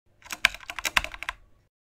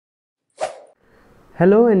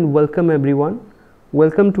Hello and welcome everyone.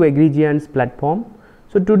 Welcome to AgriGiants platform.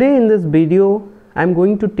 So today in this video I am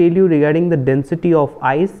going to tell you regarding the density of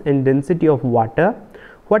ice and density of water.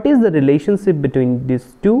 What is the relationship between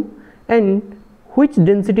these two and which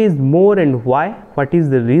density is more and why, what is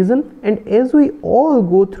the reason, and as we all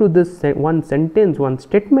go through this one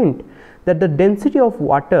statement that the density of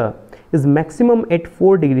water is maximum at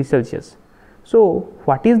 4 degrees Celsius. So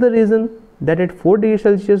what is the reason that at 4 degrees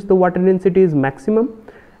Celsius the water density is maximum,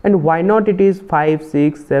 and why not it is 5,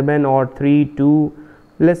 6, 7 or 3, 2?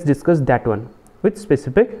 Let's discuss that one with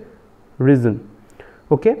specific reason.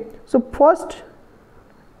 Okay, so first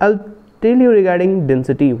I'll tell you regarding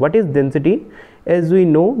density. What is density? As we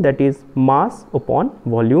know, that is mass upon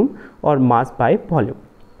volume or mass by volume.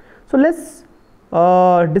 So let's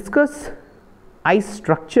discuss ice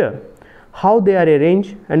structure, how they are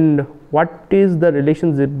arranged and what is the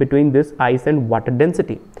relationship between this ice and water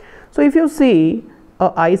density. So if you see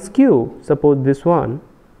a ice cube, suppose this one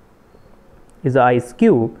is an ice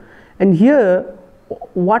cube, and here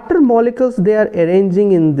water molecules they are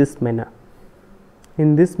arranging in this manner.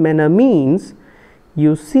 In this manner means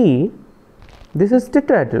you see this is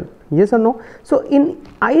tetrahedral, yes or no? So in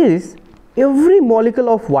ice every molecule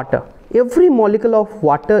of water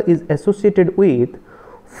is associated with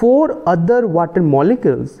 4 other water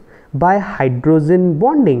molecules by hydrogen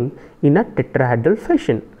bonding in a tetrahedral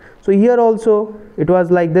fashion. So here also it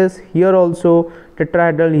was like this, here also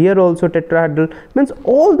tetrahedral, here also tetrahedral, means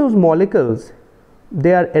all those molecules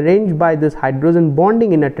they are arranged by this hydrogen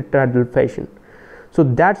bonding in a tetrahedral fashion. So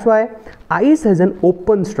that's why ice has an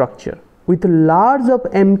open structure with large of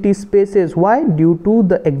empty spaces. Why? Due to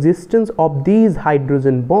the existence of these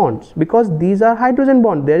hydrogen bonds, because these are hydrogen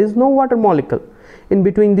bonds, there is no water molecule in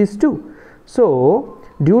between these two. So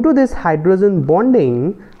due to this hydrogen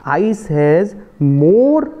bonding, ice has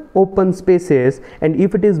more open spaces, and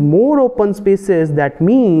if it is more open spaces, that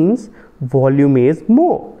means volume is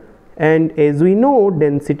more, and as we know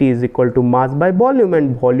density is equal to mass by volume,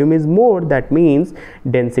 and volume is more, that means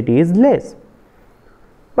density is less.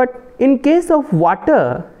 But in case of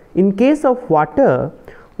water,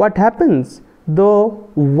 what happens? The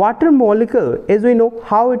water molecule, as we know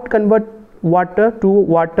how it converts water to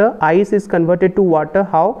water, ice is converted to water.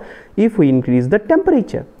 How? If we increase the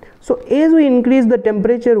temperature. So as we increase the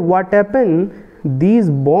temperature, what happens? These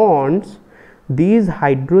bonds, these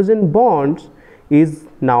hydrogen bonds is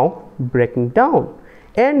now breaking down,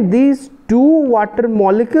 and these two water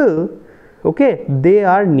molecules, okay, they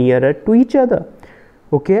are nearer to each other.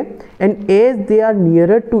 Okay, and as they are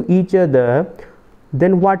nearer to each other,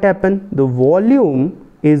 then what happens? The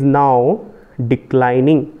volume is now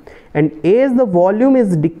declining, and as the volume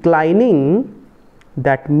is declining,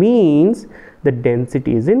 that means the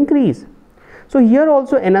density is increased. So here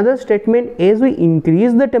also another statement, as we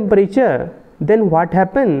increase the temperature, then what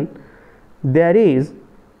happens? There is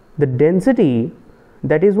the density,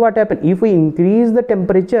 that is what happens. If we increase the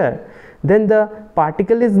temperature, then the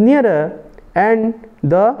particle is nearer and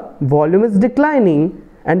the volume is declining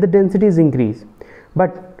and the density is increased.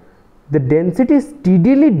 But the density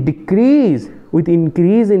steadily decrease with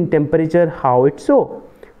increase in temperature. How it so?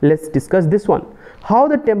 Let's discuss this one. How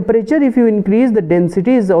the temperature, if you increase, the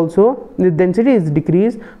density is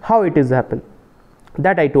decreased. How it is happen?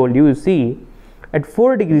 That I told you. You see at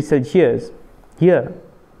 4 degrees Celsius here,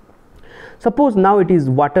 suppose now it is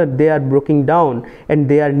water, they are breaking down and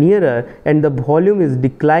they are nearer and the volume is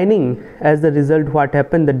declining. As the result, what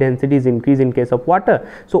happened? The density is increased in case of water.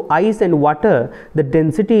 So ice and water, the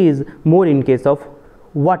density is more in case of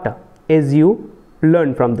water, as you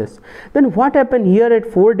learn from this. Then what happened here at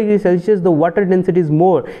 4 degrees Celsius, the water density is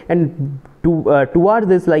more, and towards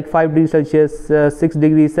this like 5 degrees Celsius, 6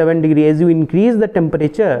 degrees, 7 degrees, as you increase the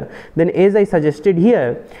temperature, then as I suggested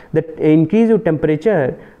here, that increase your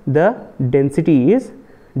temperature, the density is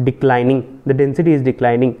declining.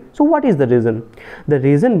 So what is the reason? The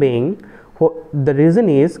reason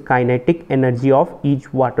is kinetic energy of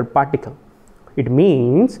each water particle. It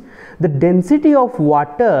means the density of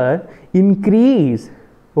water increase,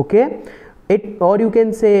 okay, or you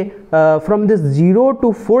can say from this 0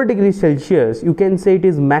 to 4 degrees Celsius, you can say it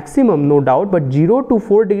is maximum, no doubt, but 0 to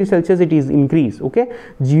 4 degrees Celsius it is increase. Okay,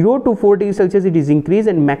 0 to 4 degrees Celsius it is increase,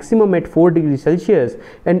 and maximum at 4 degrees Celsius,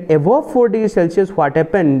 and above 4 degrees Celsius what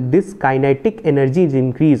happened? This kinetic energy is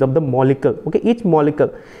increase of the molecule, okay, each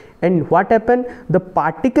molecule. And what happened? The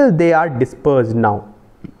particle they are dispersed now.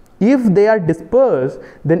 If they are dispersed,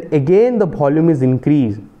 then again the volume is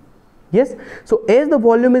increased. Yes, so as the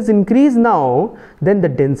volume is increased now, then the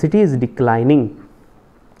density is declining.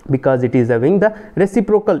 because it is having the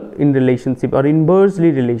reciprocal in relationship or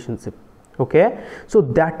inversely relationship. Okay, so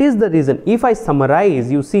that is the reason. If I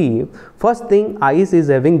summarize, you see, first thing, ice is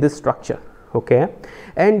having this structure. Okay,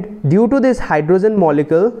 and due to this hydrogen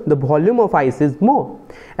molecule, the volume of ice is more,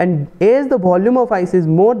 and as the volume of ice is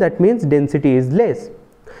more, that means density is less.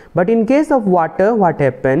 But in case of water, what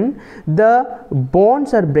happened, the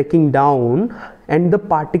bonds are breaking down and the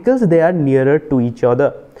particles, they are nearer to each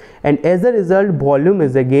other, and as a result volume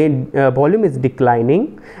is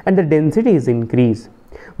declining and the density is increased.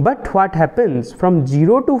 But what happens, from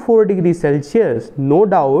 0 to 4 degrees Celsius, no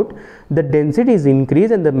doubt the density is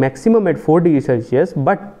increased and the maximum at 4 degrees Celsius,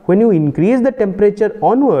 but when you increase the temperature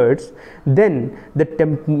onwards, then the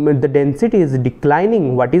density is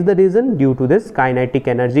declining. What is the reason? Due to this kinetic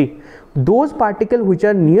energy. Those particles which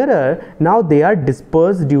are nearer, now they are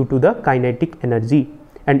dispersed due to the kinetic energy,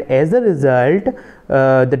 and as a result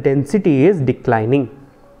the density is declining.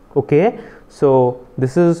 Okay, so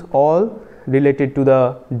this is all related to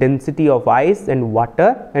the density of ice and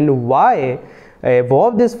water, and why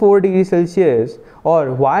above this 4 degrees Celsius,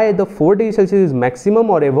 or why the 4 degrees Celsius is maximum,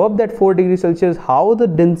 or above that 4 degrees Celsius how the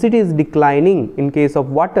density is declining in case of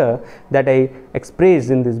water, that I expressed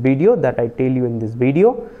in this video, that I tell you in this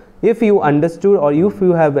video. If you understood or if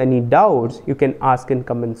you have any doubts, you can ask in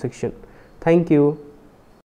comment section. Thank you.